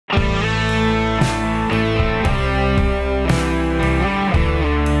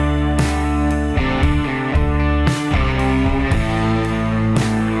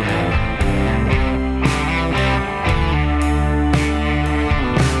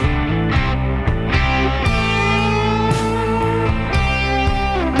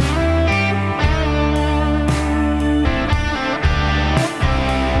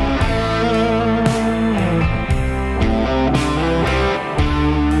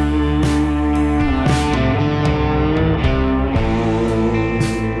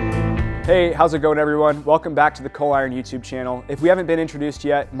Hey, how's it going everyone? Welcome back to the Coal Iron YouTube channel. If we haven't been introduced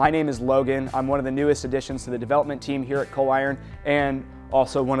yet, my name is Logan. I'm one of the newest additions to the development team here at Coal Iron and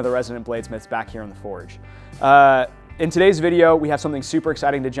also one of the resident bladesmiths back here in the forge. In today's video, we have something super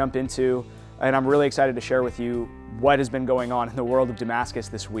exciting to jump into, and I'm really excited to share with you what has been going on in the world of Damascus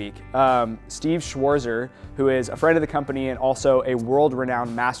this week. Steve Schwarzer, who is a friend of the company and also a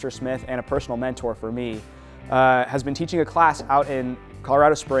world-renowned master smith and a personal mentor for me, has been teaching a class out in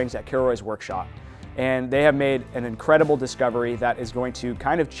Colorado Springs at Killroy's workshop. And they have made an incredible discovery that is going to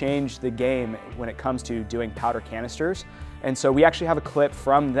kind of change the game when it comes to doing powder canisters. And so we actually have a clip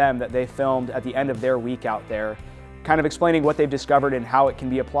from them that they filmed at the end of their week out there, kind of explaining what they've discovered and how it can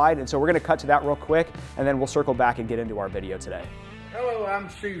be applied. And so we're gonna cut to that real quick, and then we'll circle back and get into our video today. Hello,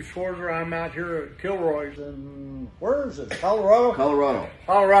 I'm Steve Schwarzer. I'm out here at Killroy's in, where is it, Colorado?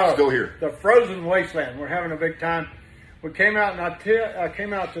 Colorado. Still here. The frozen wasteland. We're having a big time. We came out and I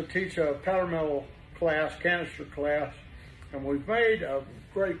came out to teach a powder metal class, canister class, and we've made a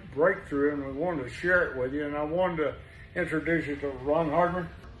great breakthrough and we wanted to share it with you. And I wanted to introduce you to Ron Hardman.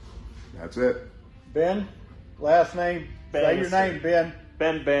 That's it. Ben, last name, say your name, Ben.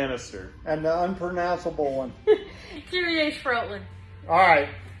 Ben Bannister. And the unpronounceable one. KYLIE SCHROETLIN. All right.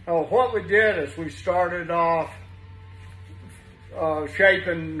 Now, what we did is we started off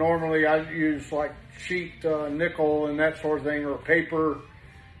shaping. Normally I use like sheet nickel and that sort of thing, or paper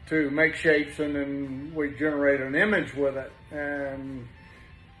to make shapes, and then we generate an image with it. And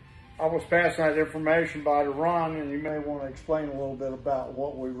I was passing that information by to Ron, and you may want to explain a little bit about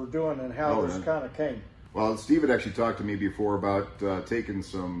what we were doing and how this kind of came. Well, Steve had actually talked to me before about taking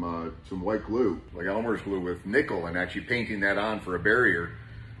some white glue, like Elmer's glue, with nickel and actually painting that on for a barrier.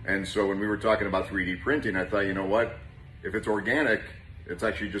 And so when we were talking about 3D printing, I thought, you know what, if it's organic, it's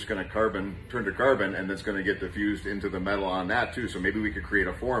actually just going to turn to carbon, and it's going to get diffused into the metal on that too. So maybe we could create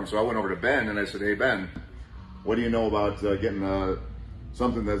a form. So I went over to Ben and I said, hey Ben, what do you know about getting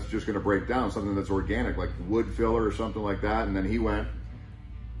something that's just going to break down, something that's organic, like wood filler or something like that? And then he went,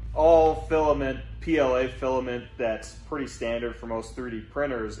 all filament, PLA filament, that's pretty standard for most 3D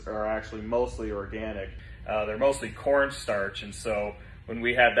printers, are actually mostly organic. They're mostly cornstarch, and so when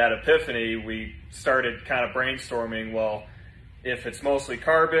we had that epiphany, we started kind of brainstorming, well, if it's mostly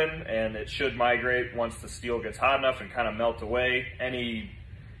carbon and it should migrate once the steel gets hot enough and kind of melt away, any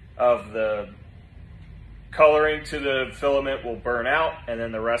of the coloring to the filament will burn out and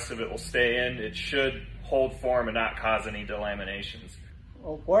then the rest of it will stay in. It should hold form and not cause any delaminations.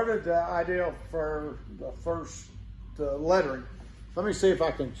 Well, where did the idea for the first lettering? Let me see if I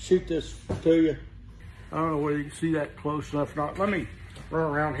can shoot this to you. I don't know whether you can see that close enough or not. Let me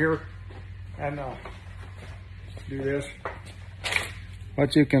run around here and do this.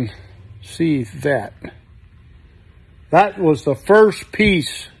 But you can see that. That was the first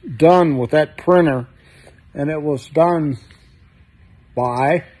piece done with that printer, and it was done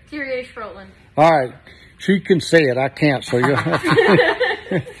by KYLIE SCHROETLIN. All right, she can say it. I can't, so you have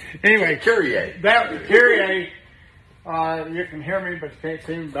to. Anyway, Killroy. That Killroy. You can hear me, but you can't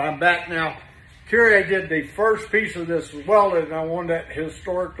see me. But I'm back now. Killroy did the first piece of this welded, and I wanted that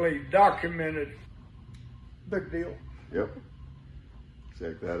historically documented. Big deal. Yep.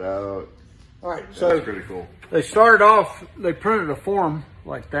 Check that out. All right, That's so pretty cool. they started off. They printed a form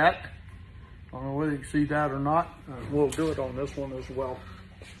like that. I don't know whether you can see that or not. We'll do it on this one as well.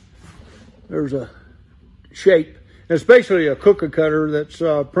 There's a shape. It's basically a cookie cutter that's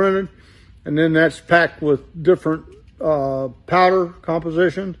printed, and then that's packed with different powder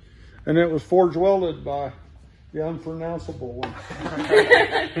compositions, and it was forge welded by the unpronounceable one.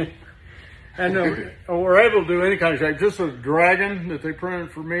 And we're able to do any kind of shape. This is a dragon that they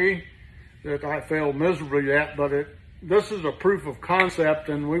printed for me that I failed miserably at, but this is a proof of concept,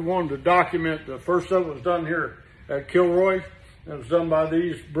 and we wanted to document. The first of it was done here at Killroy. It was done by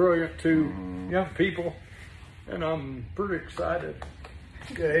these brilliant two young people, and I'm pretty excited.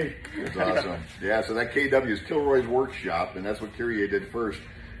 Okay. That's awesome. Yeah, so that KW is Killroy's workshop, and that's what Killroy did first.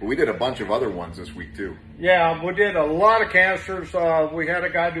 But we did a bunch of other ones this week too. Yeah, we did a lot of canisters. We had a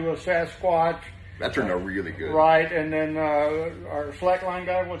guy do a Sasquatch. That turned out really good. Right, and then our slackline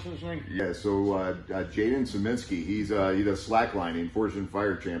guy, what's his name? Yeah, so Jaden Saminsky, he does slacklining, Forged and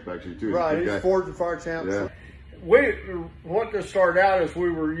Fire champ actually too. Right, he's Forged and Fire champ. Yeah. What this started out is we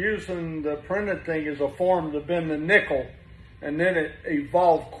were using the printed thing as a form to bend the nickel, and then it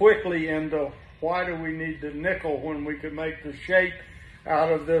evolved quickly into why do we need the nickel when we could make the shape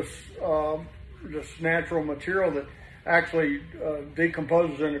out of this natural material that actually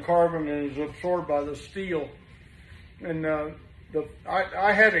decomposes into carbon and is absorbed by the steel. And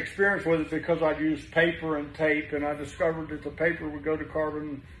I had experience with it because I'd used paper and tape, and I discovered that the paper would go to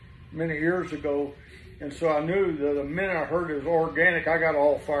carbon many years ago. And so I knew that the minute I heard it was organic, I got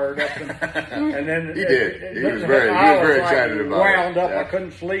all fired up. And then he did. He was very excited about it. Wound up. I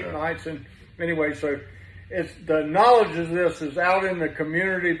couldn't sleep nights. And anyway, so it's the knowledge of this is out in the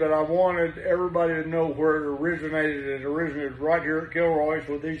community, but I wanted everybody to know where it originated. It originated right here at Killroy's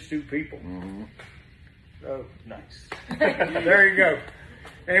with these two people. Mm-hmm. So Nice. there you go.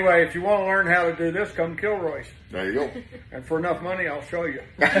 Anyway, if you want to learn how to do this, come Killroy's. There you go. And for enough money, I'll show you.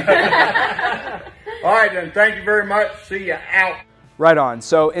 All right, then. Thank you very much. See you out. Right on.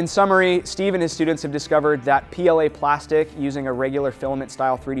 So in summary, Steve and his students have discovered that PLA plastic using a regular filament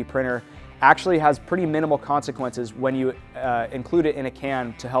style 3D printer actually has pretty minimal consequences when you include it in a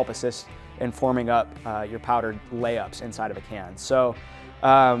can to help assist in forming up your powdered layups inside of a can. So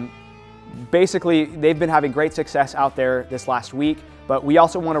basically, they've been having great success out there this last week, but we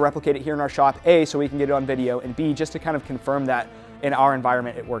also want to replicate it here in our shop, A, so we can get it on video, and B, just to kind of confirm that in our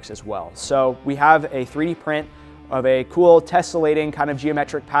environment it works as well. So we have a 3D print of a cool tessellating kind of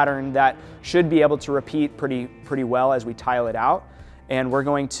geometric pattern that should be able to repeat pretty well as we tile it out. And we're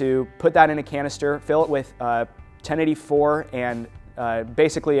going to put that in a canister, fill it with 1084 and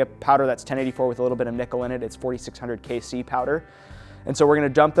basically a powder that's 1084 with a little bit of nickel in it. It's 4600 KC powder. And so we're going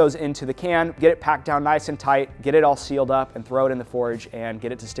to dump those into the can, get it packed down nice and tight, get it all sealed up, and throw it in the forge and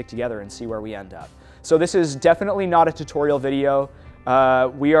get it to stick together and see where we end up. So this is definitely not a tutorial video.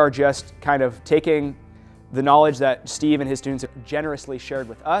 We are just kind of taking the knowledge that Steve and his students have generously shared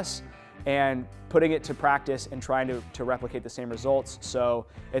with us and putting it to practice and trying to replicate the same results. So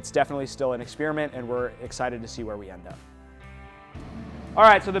it's definitely still an experiment, and we're excited to see where we end up. All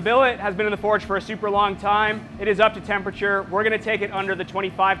right, so the billet has been in the forge for a super long time. It is up to temperature. We're gonna take it under the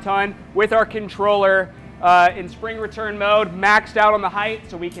 25 ton with our controller in spring return mode, maxed out on the height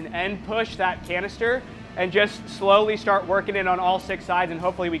so we can end push that canister and just slowly start working it on all 6 sides, and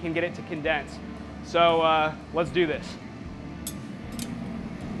hopefully we can get it to condense. So let's do this.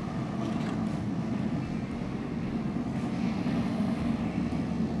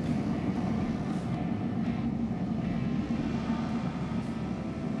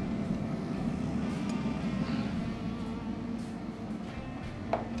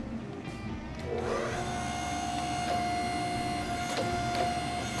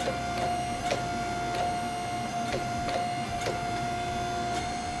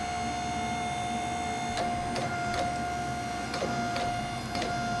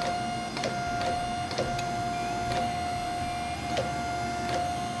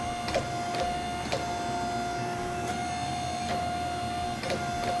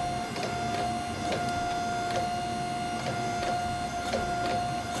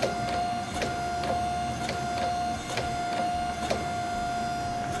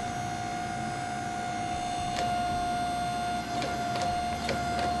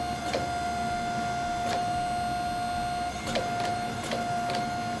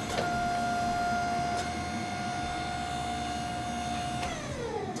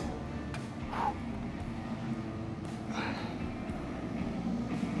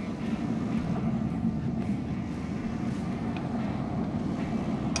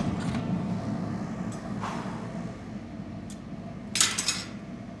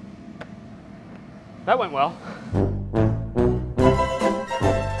 That went well.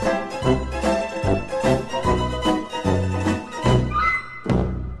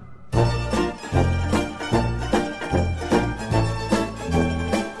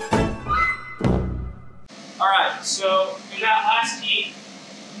 All right, so in that last heat,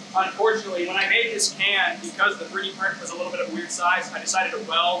 unfortunately, when I made this can, because the 3D print was a little bit of a weird size, I decided to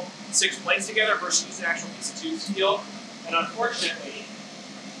weld 6 plates together versus use an actual piece of tube steel. And unfortunately,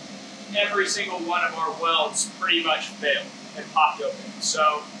 every single one of our welds pretty much failed and popped open.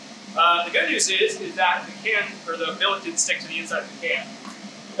 So the good news is that the can, or the billet, didn't stick to the inside of the can.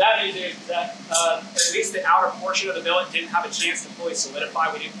 The bad news is that at least the outer portion of the billet didn't have a chance to fully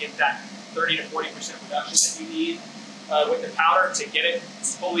solidify. We didn't get that 30 to 40% reduction that you need with the powder to get it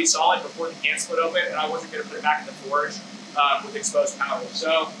fully solid before the can split open, and I wasn't going to put it back in the forge with exposed powder.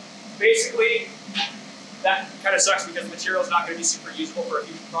 So basically, that kind of sucks because the material is not going to be super usable for a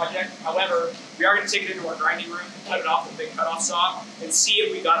future project. However, we are going to take it into our grinding room and cut it off with a big cutoff saw and see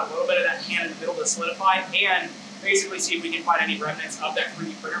if we got a little bit of that can in the middle to solidify, and basically see if we can find any remnants of that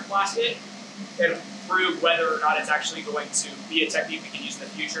 3D printer plastic and prove whether or not it's actually going to be a technique we can use in the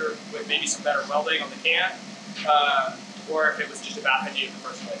future with maybe some better welding on the can, or if it was just a bad idea in the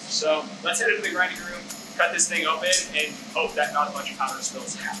first place. So let's head into the grinding room, cut this thing open, and hope that not a bunch of powder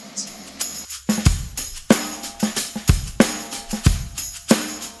spills happens.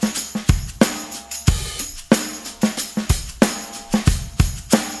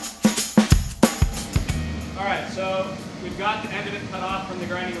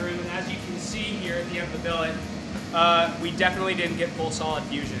 definitely didn't get full solid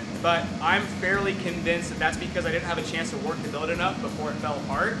fusion, but I'm fairly convinced that that's because I didn't have a chance to work the billet enough before it fell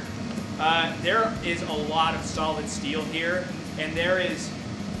apart. There is a lot of solid steel here, and there is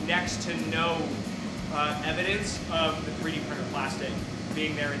next to no evidence of the 3D printer plastic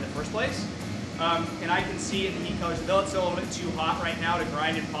being there in the first place. And I can see in the heat colors, the billet's still a little bit too hot right now to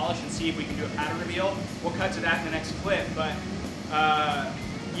grind and polish and see if we can do a pattern reveal. We'll cut to that in the next clip, but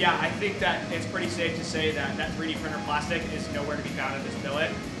yeah, I think that it's pretty safe to say that that 3D printer plastic is nowhere to be found in this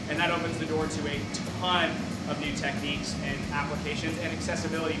billet, and that opens the door to a ton of new techniques and applications and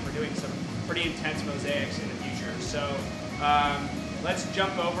accessibility for doing some pretty intense mosaics in the future. So let's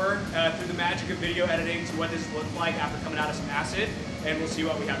jump over through the magic of video editing to what this looks like after coming out of some acid, and we'll see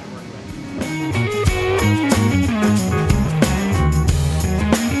what we have to work with.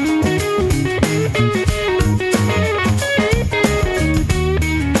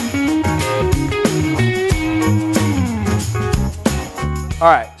 All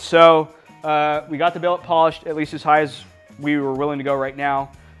right, so we got the billet polished at least as high as we were willing to go right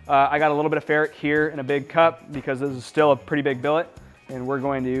now. I got a little bit of ferric here in a big cup because this is still a pretty big billet, and we're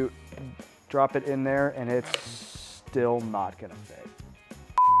going to drop it in there, and it's still not gonna fit.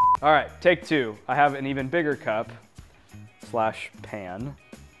 All right, take two. I have an even bigger cup slash pan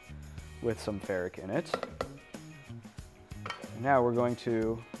with some ferric in it. Now we're going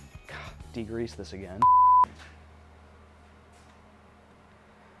to degrease this again.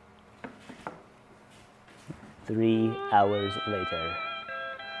 Three hours later.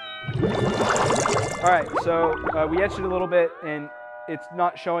 All right, so we etched it a little bit, and it's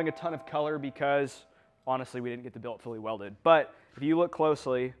not showing a ton of color because honestly, we didn't get the billet fully welded. But if you look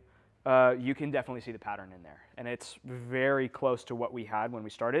closely, you can definitely see the pattern in there, and it's very close to what we had when we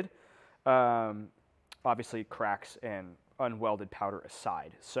started. Obviously, cracks and unwelded powder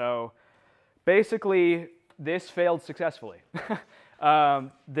aside. So basically, this failed successfully.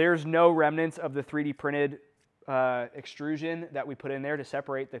 There's no remnants of the 3D printed extrusion that we put in there to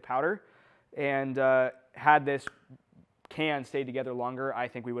separate the powder, and had this can stayed together longer, I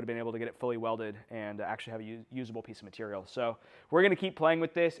think we would have been able to get it fully welded and actually have a usable piece of material. So we're going to keep playing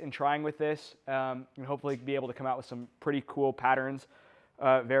with this and trying with this, and hopefully be able to come out with some pretty cool patterns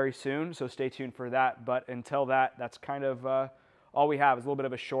very soon. So stay tuned for that. But until that, that's kind of all we have. Is a little bit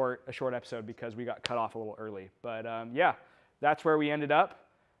of a short episode because we got cut off a little early. But yeah, that's where we ended up.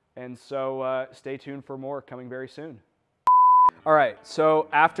 And so stay tuned for more coming very soon. All right, so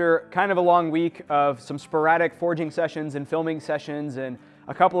after kind of a long week of some sporadic forging sessions and filming sessions and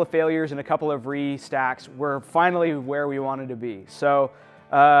a couple of failures and a couple of restacks, we're finally where we wanted to be. So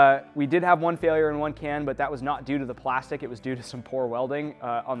we did have one failure in one can, but that was not due to the plastic. It was due to some poor welding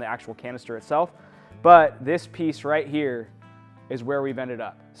on the actual canister itself. But this piece right here is where we've ended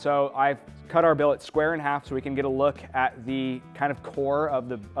up. So I've cut our billet square in half so we can get a look at the kind of core of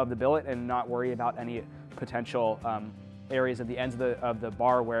the billet and not worry about any potential areas at the ends of the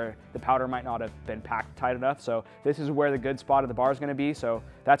bar where the powder might not have been packed tight enough. So this is where the good spot of the bar is going to be. So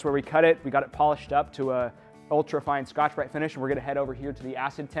that's where we cut it. We got it polished up to a ultra fine Scotch-Brite finish. And we're going to head over here to the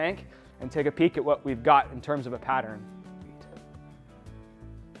acid tank and take a peek at what we've got in terms of a pattern.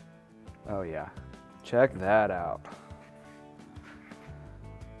 Oh yeah, check that out.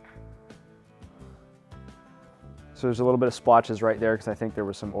 So there's a little bit of splotches right there because I think there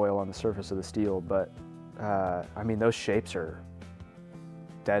was some oil on the surface of the steel, but I mean, those shapes are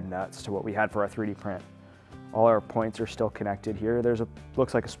dead nuts to what we had for our 3D print. All our points are still connected here. There's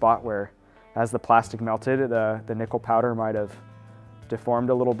looks like a spot where, as the plastic melted, the nickel powder might have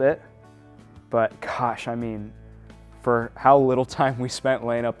deformed a little bit. But gosh, I mean, for how little time we spent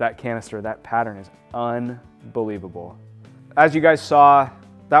laying up that canister, that pattern is unbelievable. As you guys saw,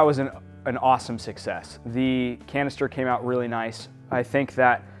 that was an awesome success. The canister came out really nice. I think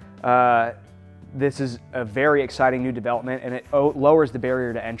that this is a very exciting new development, and it lowers the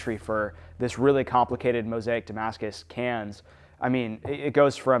barrier to entry for this really complicated Mosaic Damascus cans. I mean, it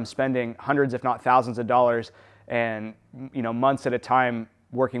goes from spending hundreds, if not thousands of dollars and months at a time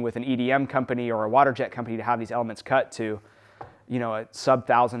working with an EDM company or a water jet company to have these elements cut to, a sub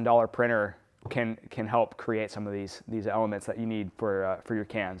 $1,000 printer can help create some of these elements that you need for your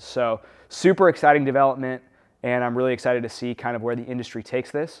cans. So super exciting development, and I'm really excited to see kind of where the industry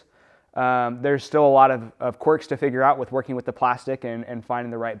takes this. There's still a lot of quirks to figure out with working with the plastic and finding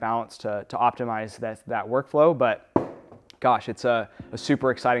the right balance to optimize that workflow, but gosh, it's a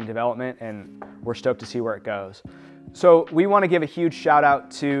super exciting development, and we're stoked to see where it goes. So we want to give a huge shout out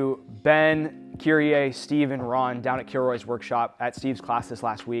to Ben, Killroy, Steve, and Ron down at Killroy's workshop at Steve's class this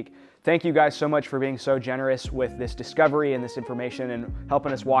last week. Thank you guys so much for being so generous with this discovery and this information and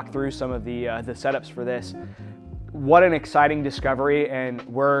helping us walk through some of the setups for this. what an exciting discovery, and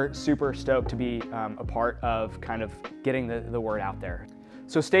we're super stoked to be a part of kind of getting the word out there.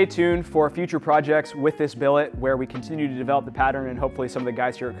 So stay tuned for future projects with this billet where we continue to develop the pattern, and hopefully some of the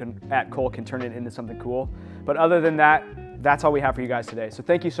guys here at Cole can turn it into something cool. But other than that, that's all we have for you guys today. So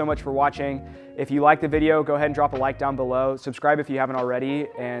thank you so much for watching. If you like the video, go ahead and drop a like down below. Subscribe if you haven't already,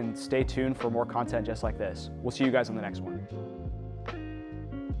 and stay tuned for more content just like this. We'll see you guys on the next one.